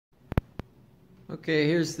Okay,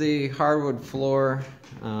 here's the hardwood floor.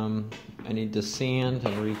 I need to sand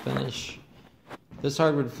and refinish. This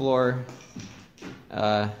hardwood floor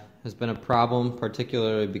has been a problem,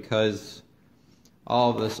 particularly because all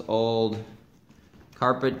of this old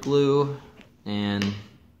carpet glue and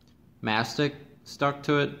mastic stuck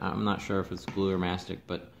to it. I'm not sure if it's glue or mastic,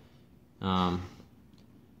 but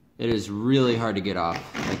it is really hard to get off.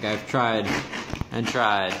 Like, I've tried and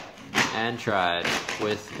tried and tried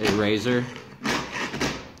with a razor.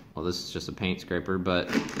 Well, this is just a paint scraper, but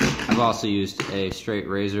I've also used a straight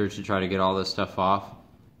razor to try to get all this stuff off,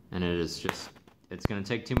 and it's gonna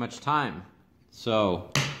take too much time.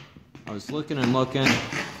 So I was looking and looking,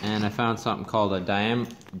 and I found something called a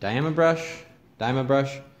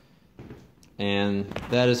Diamabrush, and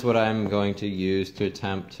that is what I'm going to use to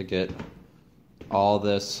attempt to get all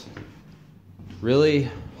this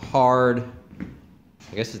really hard,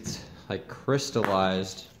 I guess it's like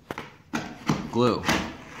crystallized glue.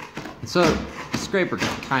 And so the scraper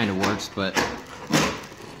kind of works, but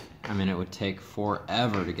I mean, it would take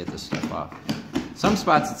forever to get this stuff off. Some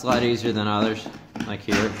spots it's a lot easier than others. Like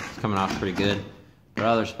here, it's coming off pretty good, but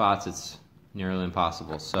other spots it's nearly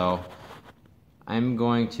impossible. So I'm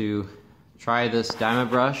going to try this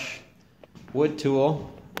Diamabrush wood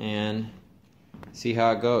tool and see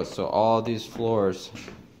how it goes. So all these floors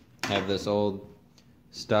have this old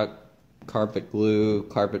stuck carpet glue,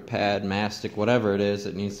 carpet pad, mastic, whatever it is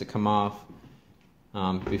that needs to come off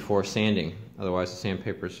before sanding. Otherwise the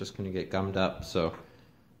sandpaper is just going to get gummed up. So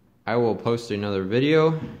I will post another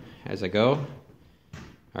video as I go,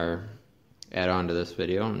 or add on to this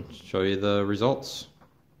video and show you the results.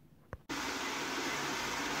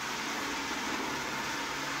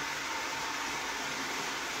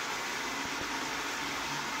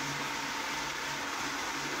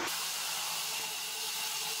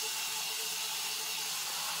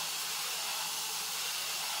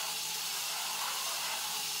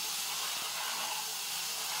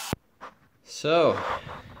 So,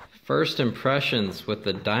 first impressions with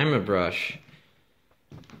the Diamabrush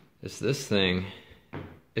is this thing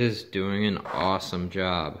is doing an awesome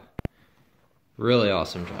job. Really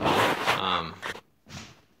awesome job.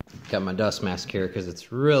 Got my dust mask here because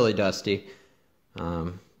it's really dusty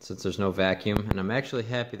since there's no vacuum, and I'm actually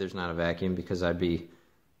happy there's not a vacuum because I'd be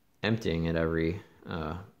emptying it every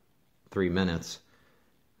 3 minutes.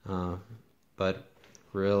 But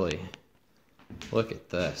really, look at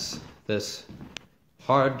this. This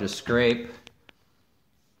hard to scrape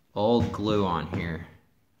old glue on here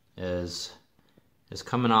is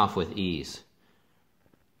coming off with ease.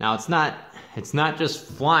 Now it's not just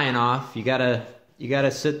flying off. You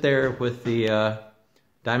gotta sit there with the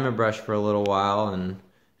Diamabrush for a little while and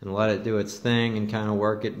let it do its thing and kind of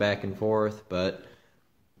work it back and forth, but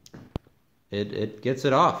it gets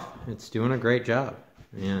it off. It's doing a great job,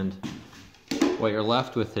 and what you're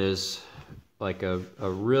left with is like a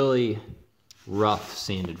really rough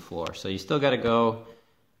sanded floor. So you still got to go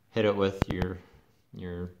hit it with your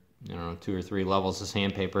I don't know, 2 or 3 levels of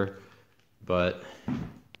sandpaper, but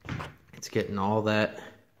it's getting all that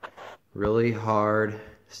really hard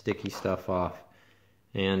sticky stuff off.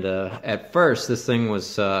 And at first this thing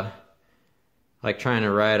was like trying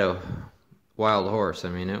to ride a wild horse. I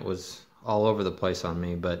mean, it was all over the place on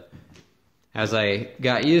me, but as I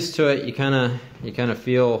got used to it, you kind of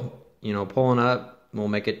feel, you know, pulling up will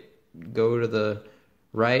make it go to the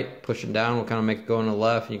right, pushing down will kind of make it go on the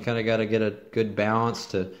left. You kind of got to get a good balance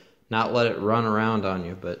to not let it run around on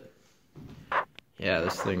you. But yeah,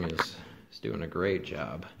 this thing is doing a great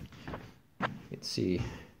job. You can see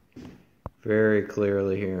very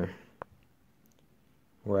clearly here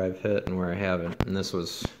where I've hit and where I haven't. And this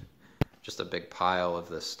was just a big pile of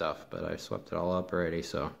this stuff, but I swept it all up already.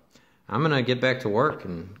 So I'm gonna get back to work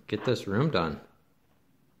and get this room done.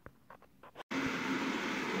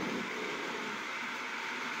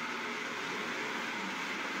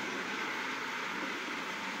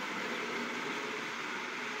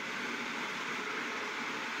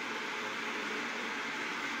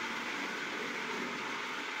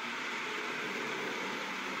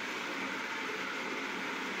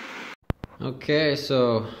 Okay,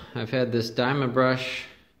 so I've had this Diamabrush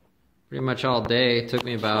pretty much all day. It took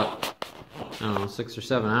me about, I don't know, 6 or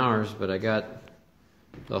 7 hours, but I got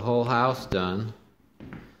the whole house done.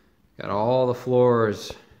 Got all the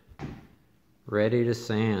floors ready to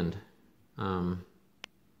sand.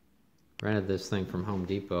 Rented this thing from Home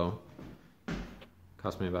Depot.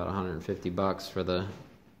 Cost me about $150 for the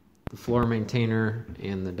floor maintainer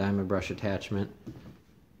and the Diamabrush attachment.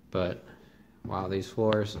 But wow, these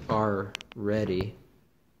floors are ready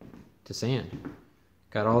to sand.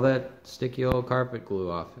 got all that sticky old carpet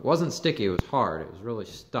glue off. It wasn't sticky, it was hard. It was really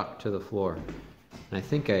stuck to the floor. And I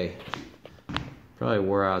think I probably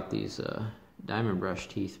wore out these Diamabrush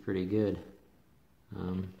teeth pretty good.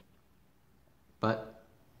 But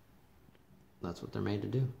that's what they're made to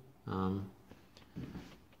do.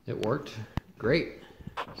 It worked great.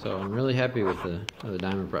 So I'm really happy with the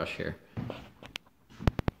Diamabrush here.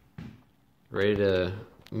 Ready to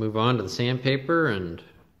move on to the sandpaper and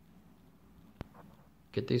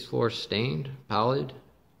get these floors stained, polished,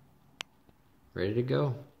 ready to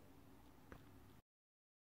go.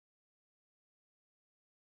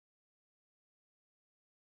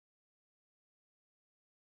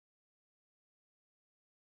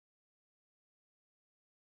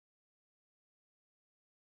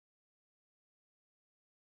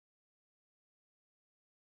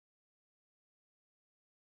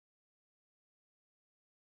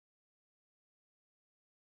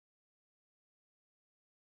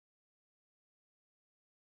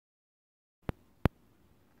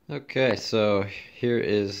 Okay, so here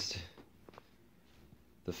is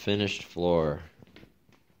the finished floor.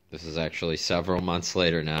 This is actually several months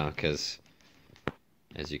later now because,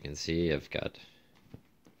 as you can see, I've got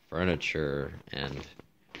furniture and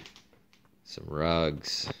some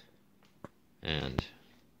rugs and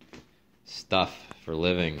stuff for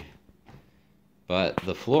living. But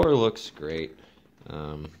the floor looks great.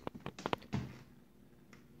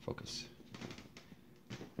 Focus.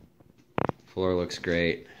 Floor looks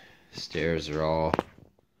great. Stairs are all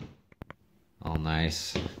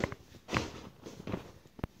nice.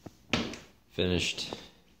 Finished.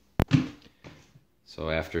 So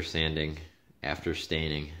after sanding, after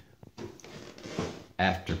staining,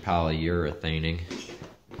 after polyurethaning,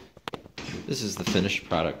 this is the finished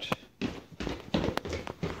product.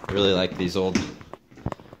 I really like these old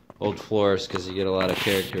floors because you get a lot of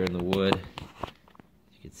character in the wood.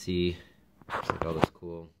 You can see it's like all this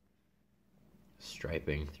cool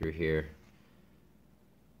striping through here.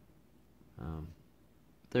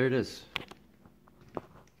 There it is.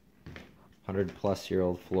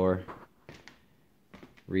 100-plus-year-old floor,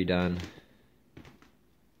 redone.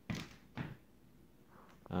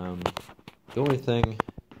 The only thing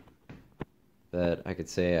that I could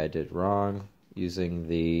say I did wrong using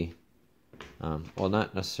the, well,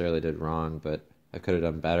 not necessarily did wrong, but I could have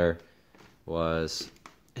done better, was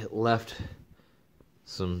it left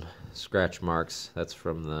some scratch marks. That's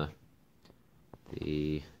from the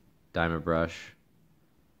Diamabrush.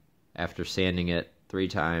 After sanding it 3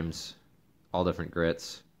 times, all different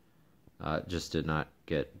grits, just did not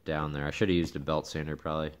get down there. I should have used a belt sander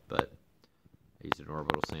probably, but I used an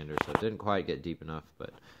orbital sander, so it didn't quite get deep enough.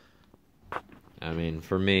 But I mean,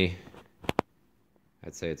 for me,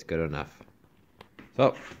 I'd say it's good enough.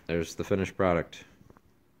 So there's the finished product.